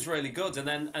 So that was really good. And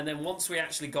then once we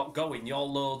actually got going, your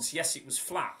loads, yes, it was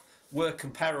flat, were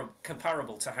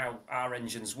comparable to how our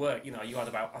engines work. You know, you had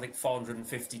about, I think,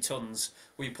 450 tons.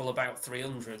 We pull about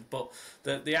 300, but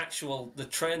the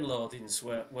train loadings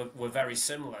were very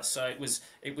similar. So it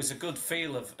was a good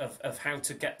feel of how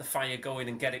to get the fire going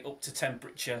and get it up to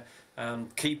temperature,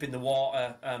 keeping the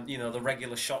water, the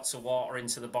regular shots of water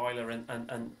into the boiler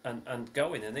and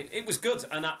going. And it was good.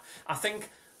 And I think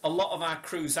a lot of our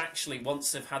crews actually,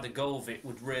 once they've had a go of it,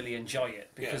 would really enjoy it,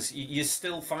 because you're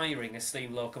still firing a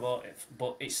steam locomotive,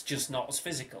 but it's just not as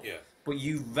physical. Yeah. But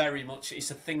you very much, it's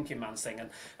a thinking man's thing.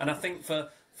 And I think for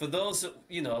those that,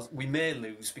 we may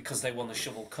lose because they want to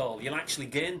shovel coal, you'll actually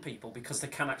gain people because they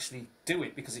can actually do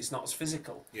it because it's not as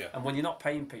physical. Yeah. And when you're not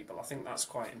paying people, I think that's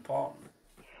quite important.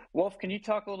 Wolf, can you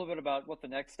talk a little bit about what the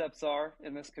next steps are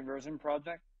in this conversion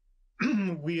project?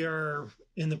 We are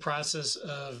in the process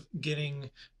of getting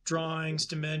drawings,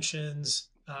 dimensions,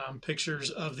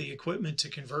 pictures of the equipment to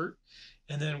convert.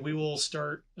 And then we will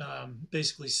start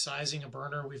basically sizing a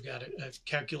burner. We've got a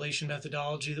calculation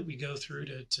methodology that we go through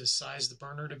to size the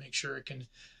burner to make sure it can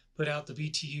put out the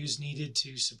BTUs needed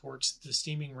to support the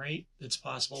steaming rate that's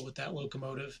possible with that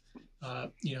locomotive.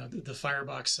 The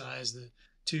firebox size, the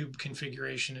tube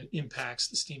configuration, it impacts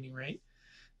the steaming rate.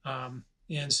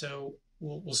 And so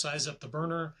we'll size up the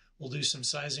burner. We'll do some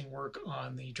sizing work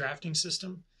on the drafting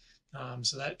system.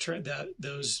 So that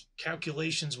those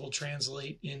calculations will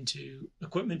translate into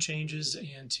equipment changes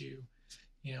and to,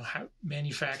 how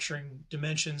manufacturing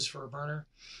dimensions for a burner.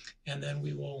 And then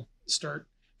we will start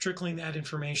trickling that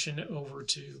information over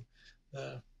to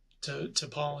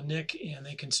Paul and Nick, and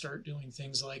they can start doing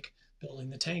things like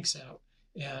building the tanks out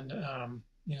and,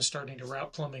 starting to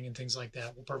route plumbing and things like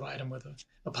that. We'll provide them with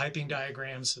a piping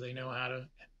diagram so they know how to,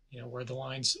 where the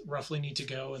lines roughly need to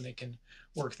go, and they can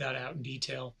work that out in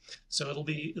detail. So it'll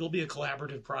be a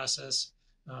collaborative process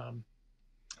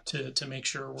to make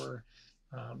sure we're,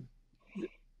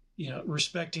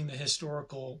 respecting the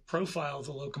historical profile of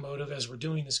the locomotive as we're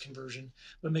doing this conversion,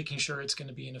 but making sure it's going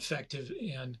to be an effective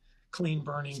and clean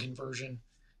burning conversion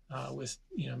with,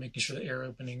 making sure the air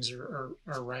openings are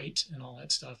right and all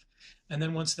that stuff. And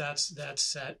then once that's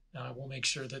set, we'll make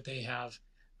sure that they have,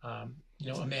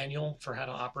 a manual for how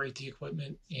to operate the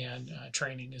equipment and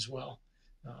training as well.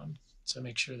 So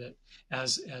make sure that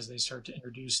as they start to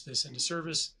introduce this into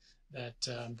service, that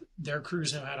their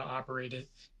crews know how to operate it,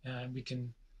 and we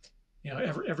can,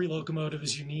 every locomotive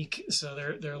is unique, so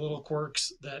there are little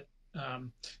quirks that,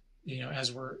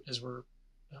 as we're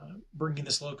bringing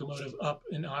this locomotive up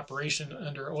in operation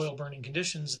under oil burning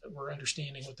conditions, that we're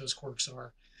understanding what those quirks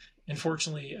are. And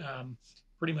fortunately,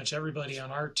 pretty much everybody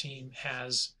on our team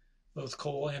has both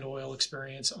coal and oil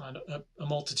experience on a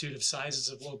multitude of sizes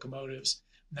of locomotives.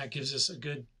 And that gives us a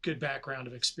good background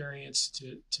of experience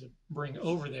to bring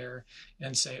over there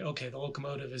and say, okay, the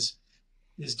locomotive is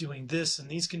doing this in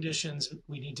these conditions.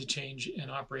 We need to change and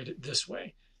operate it this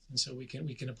way. And so we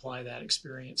can apply that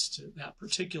experience to that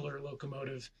particular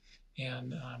locomotive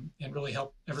and really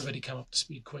help everybody come up to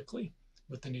speed quickly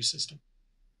with the new system.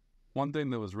 One thing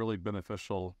that was really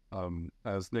beneficial,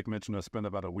 as Nick mentioned, I spent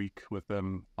about a week with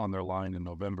them on their line in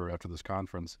November after this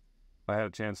conference. I had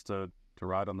a chance to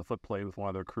ride on the footplate with one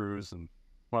of their crews, and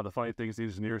one of the funny things the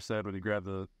engineer said when he grabbed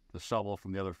the shovel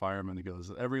from the other fireman, he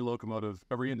goes, every locomotive,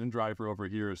 every engine driver over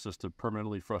here is just a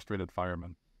permanently frustrated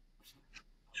fireman.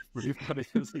 Really funny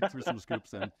as he threw some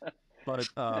scoops in. But,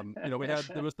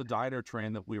 there was the diner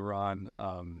train that we were on,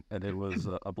 and it was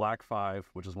a Black 5,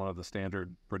 which is one of the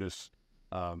standard British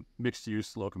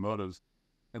mixed-use locomotives.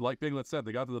 And like Biglet said,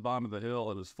 they got to the bottom of the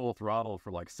hill, and it was full throttle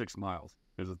for like 6 miles.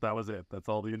 That was it. That's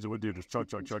all the engine would do, just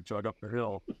chug up the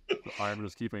hill. The fireman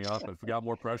was keeping up. If we got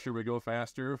more pressure, we'd go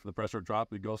faster. If the pressure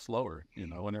dropped, we'd go slower.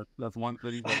 And that's one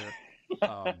thing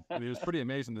where it was pretty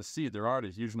amazing to see. There are a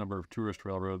huge number of tourist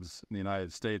railroads in the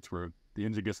United States where the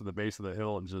engine gets to the base of the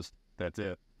hill and just, that's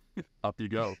it. Up you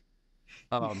go.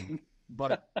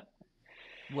 But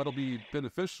what'll be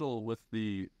beneficial with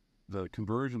the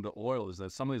conversion to oil is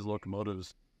that some of these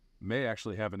locomotives may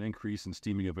actually have an increase in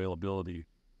steaming availability.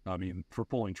 For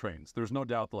pulling trains. There's no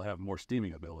doubt they'll have more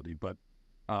steaming ability, but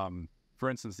for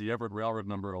instance, the Everett Railroad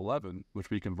number 11,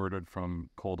 which we converted from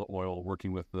coal to oil,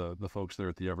 working with the folks there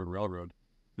at the Everett Railroad,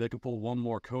 they can pull one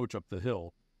more coach up the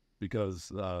hill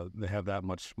because they have that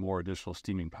much more additional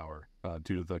steaming power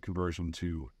due to the conversion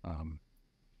to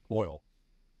oil.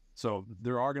 So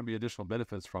there are going to be additional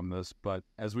benefits from this, but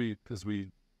as we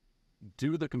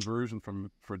do the conversion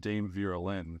for Dame Vera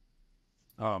Lynn,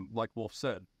 like Wolf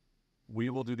said, we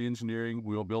will do the engineering.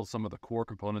 We will build some of the core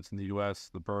components in the U.S.,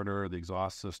 the burner, the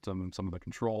exhaust system, and some of the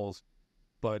controls.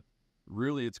 But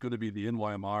really, it's going to be the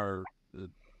NYMR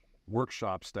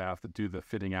workshop staff that do the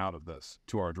fitting out of this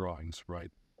to our drawings,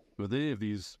 right? With any of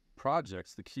these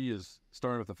projects, the key is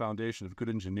starting with the foundation of good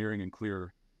engineering and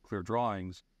clear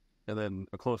drawings, and then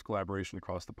a close collaboration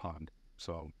across the pond.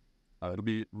 So it'll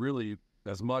be really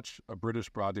as much a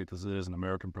British project as it is an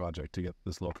American project to get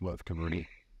this locomotive converted.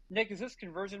 Nick, is this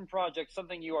conversion project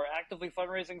something you are actively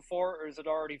fundraising for, or is it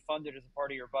already funded as a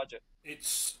part of your budget?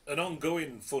 It's an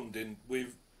ongoing funding.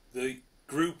 With the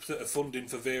group that are funding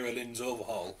for Vera Lynn's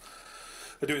overhaul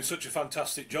are doing such a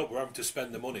fantastic job, we're having to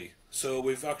spend the money. So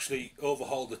we've actually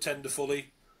overhauled the tender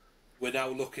fully. We're now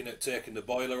looking at taking the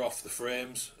boiler off the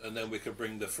frames, and then we can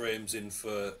bring the frames in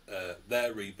for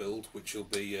their rebuild, which will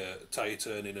be a tyre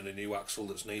turning and a new axle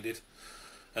that's needed.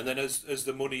 And then as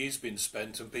the money is being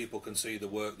spent and people can see the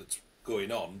work that's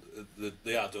going on,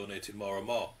 they are donating more and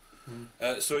more.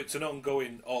 So it's an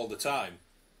ongoing all the time.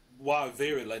 Why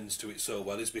Vera lends to it so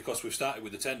well is because we've started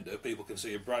with the tender. People can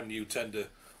see a brand new tender.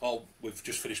 We've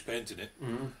just finished painting it.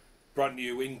 Brand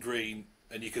new in green,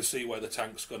 and you can see where the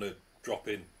tank's going to drop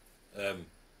in.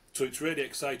 So it's really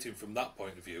exciting from that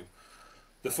point of view.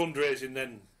 The fundraising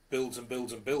then builds and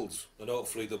builds and builds, and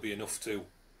hopefully there'll be enough to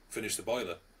finish the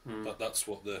boiler. That's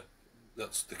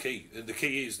the key. And the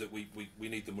key is that we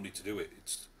need the money to do it.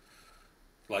 It's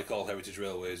like all heritage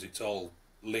railways, it's all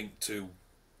linked to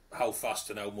how fast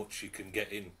and how much you can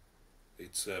get in.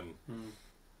 It's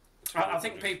I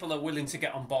think people are willing to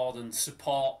get on board and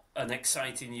support an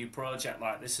exciting new project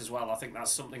like this as well. I think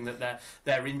that's something that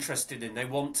they're interested in. They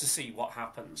want to see what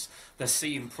happens. They're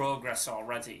seeing progress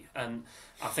already, and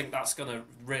I think that's going to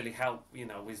really help,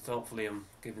 with hopefully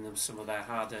giving them some of their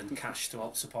hard-earned cash to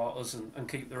help support us and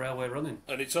keep the railway running.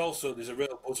 And it's also, there's a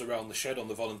real buzz around the shed on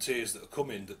the volunteers that are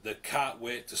coming, that they can't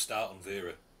wait to start on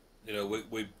Vera.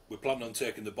 We're planning on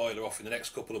taking the boiler off in the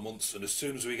next couple of months, and as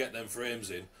soon as we get them frames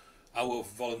in, our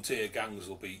volunteer gangs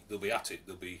they'll be at it.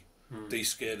 They'll be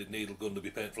descaling needle gun. There'll be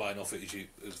paint flying off it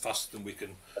as fast as we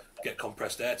can get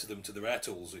compressed air to them, to their air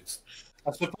tools.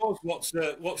 I suppose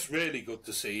what's really good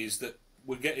to see is that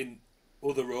we're getting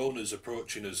other owners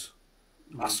approaching us,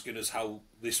 asking us how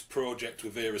this project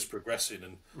with Vera's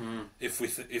progressing, and if we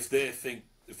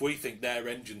think their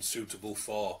engine's suitable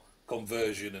for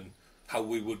conversion and how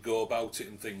we would go about it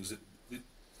and things.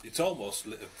 It's almost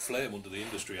lit a flame under the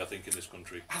industry, I think, in this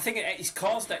country. I think it's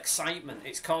caused excitement.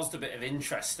 It's caused a bit of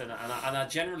interest, and I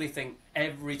generally think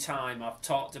every time I've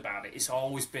talked about it, it's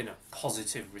always been a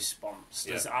positive response.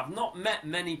 Yeah. I've not met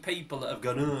many people that have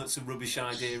gone, "Oh, it's a rubbish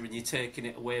idea," and you're taking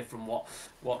it away from what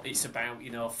it's about,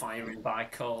 firing by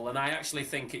coal. And I actually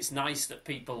think it's nice that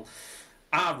people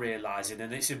are realising,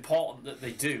 and it's important that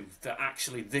they do, that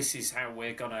actually this is how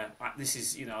we're gonna, this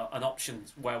is an option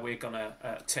where we're gonna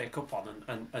take up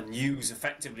on and use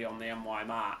effectively on the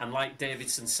NYMR. And like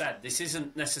Davidson said, this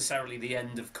isn't necessarily the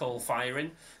end of coal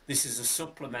firing. This is a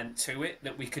supplement to it,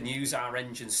 that we can use our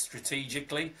engines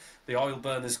strategically. The oil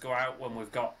burners go out when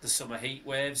we've got the summer heat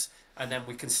waves, and then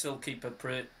we can still keep a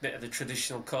bit of the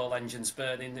traditional coal engines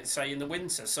burning, say, in the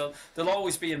winter. So there'll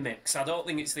always be a mix. I don't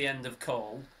think it's the end of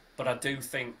coal, but I do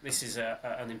think this is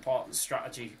an important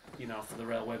strategy, for the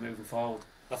railway moving forward.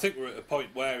 I think we're at a point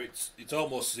where it's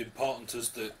almost as important as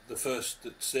the first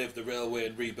that saved the railway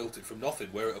and rebuilt it from nothing.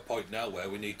 We're at a point now where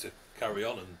we need to carry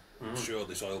on and ensure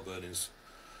this oil burning's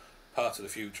part of the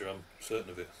future. I'm certain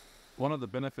of it. One of the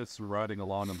benefits of riding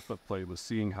along on the footplate was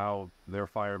seeing how their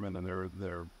firemen and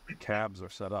their cabs are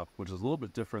set up, which is a little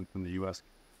bit different than the U.S.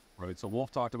 Right. So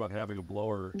Wolf talked about having a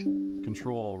blower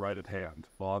control right at hand.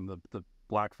 Well, on the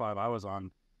Black 5 I was on,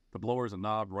 the blower's a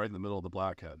knob right in the middle of the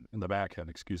back head,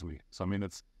 excuse me. So I mean,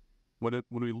 it's when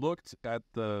we looked at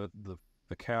the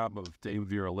cab of Dame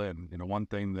Vera Lynn, one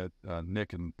thing that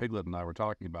Nick and Piglet and I were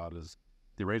talking about is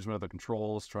the arrangement of the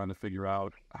controls, trying to figure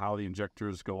out how the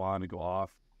injectors go on and go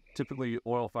off. Typically,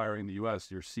 oil firing in the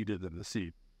U.S., you're seated in the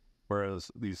seat, whereas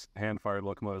these hand-fired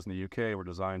locomotives in the U.K. were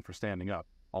designed for standing up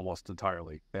almost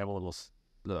entirely. They have a little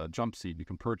jump seat you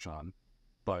can perch on.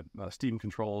 But steam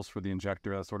controls for the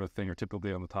injector, that sort of thing, are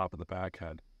typically on the top of the back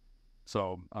head.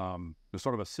 So there's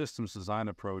sort of a systems design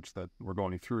approach that we're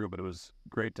going through, but it was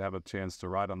great to have a chance to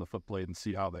ride on the footplate and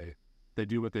see how they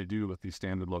do what they do with these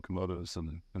standard locomotives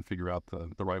and figure out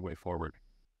the right way forward.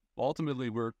 Ultimately,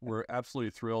 we're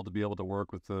absolutely thrilled to be able to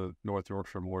work with the North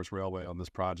Yorkshire Moors Railway on this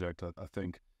project. I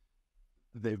think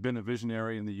they've been a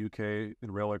visionary in the UK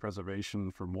in railway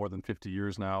preservation for more than 50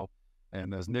 years now.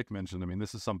 And as Nick mentioned, I mean,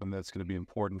 this is something that's going to be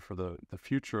important for the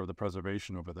future of the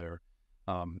preservation over there.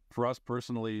 For us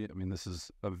personally, I mean, this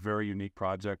is a very unique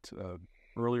project.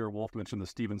 Earlier, Wolf mentioned the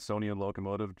Stevensonian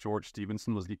locomotive. George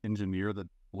Stevenson was the engineer that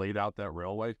laid out that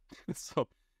railway. So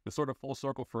it's sort of full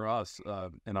circle for us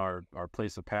in our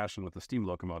place of passion with the steam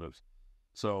locomotives.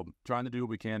 So trying to do what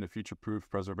we can to future-proof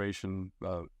preservation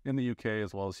in the UK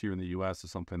as well as here in the US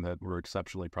is something that we're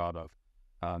exceptionally proud of.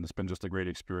 And it's been just a great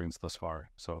experience thus far.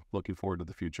 So looking forward to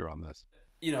the future on this.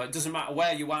 You know, it doesn't matter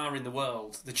where you are in the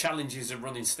world, the challenges of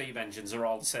running steam engines are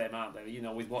all the same, aren't they? You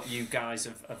know, with what you guys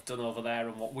have done over there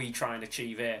and what we try and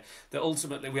achieve here, that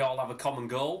ultimately we all have a common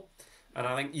goal. And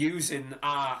I think using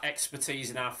our expertise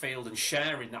in our field and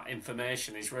sharing that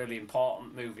information is really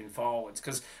important moving forward,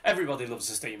 because everybody loves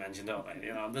a steam engine, don't they?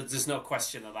 You know, there's no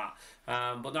question of that.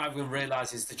 But now everyone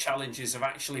realises the challenges of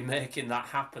actually making that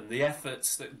happen, the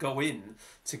efforts that go in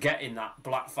to getting that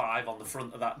Black 5 on the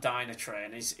front of that Dyna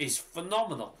train is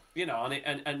phenomenal. You know,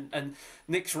 and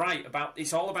Nick's right about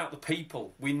it's all about the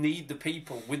people. We need the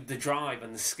people with the drive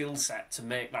and the skill set to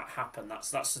make that happen.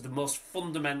 That's the most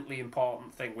fundamentally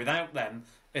important thing. Without them,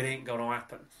 it ain't going to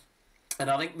happen. And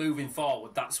I think moving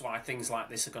forward, that's why things like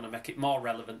this are going to make it more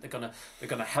relevant. They're going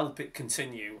to help it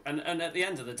continue. And at the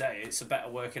end of the day, it's a better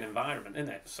working environment,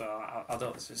 isn't it? So I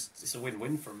don't. It's a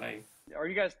win-win for me. Are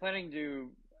you guys planning to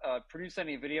produce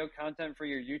any video content for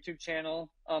your YouTube channel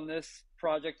on this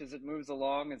project as it moves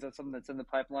along? Is that something that's in the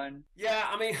pipeline? Yeah,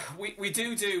 I mean, we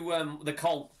do they're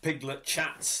called Piglet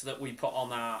Chats that we put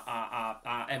on our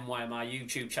NYMR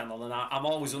YouTube channel, and I'm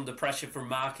always under pressure from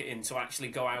marketing to actually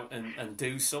go out and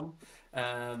do some.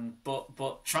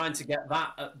 But trying to get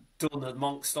that done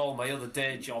amongst all my other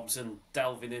day jobs and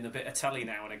delving in a bit of telly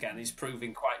now and again is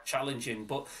proving quite challenging.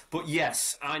 But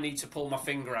yes, I need to pull my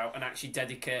finger out and actually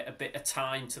dedicate a bit of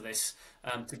time to this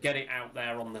to get it out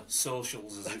there on the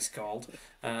socials, as it's called,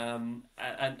 and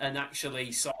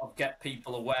actually sort of get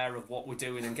people aware of what we're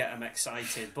doing and get them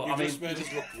excited. But You I mean, just made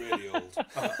us look really old.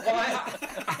 Well,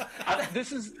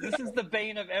 this is the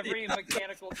bane of every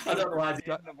mechanical I don't know why in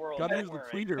the world. Gotta Don't use the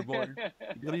worry. tweeter, boy.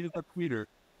 You gotta use the tweeter.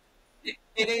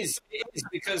 It is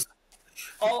because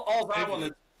all I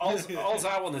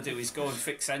want to do is go and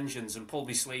fix engines and pull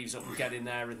my sleeves up and get in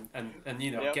there and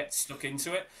you know Yep. get stuck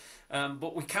into it.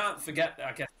 But we can't forget,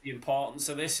 I guess, the importance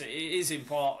of this. It is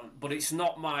important, but it's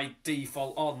not my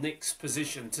default or Nick's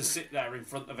position to sit there in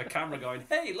front of a camera going,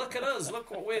 hey, look at us, look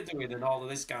what we're doing and all of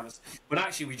this kind of stuff. But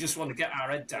actually, we just want to get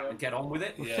our head down and get on with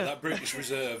it. Yeah, that British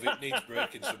Reserve, it needs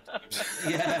breaking sometimes.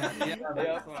 Yeah,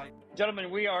 that's right.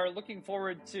 Gentlemen, we are looking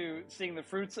forward to seeing the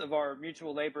fruits of our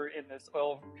mutual labor in this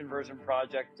oil conversion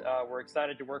project. We're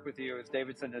excited to work with you, as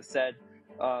Davidson has said.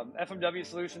 FMW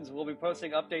Solutions will be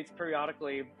posting updates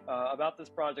periodically about this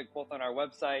project, both on our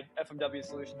website,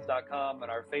 fmwsolutions.com, and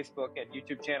our Facebook and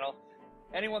YouTube channel.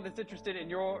 Anyone that's interested in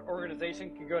your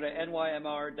organization can go to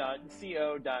nymr.co.uk,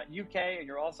 and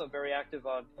you're also very active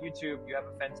on YouTube. You have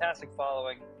a fantastic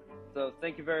following. So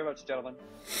thank you very much, gentlemen.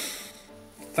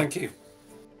 Thank you.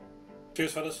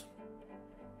 Cheers, fellas.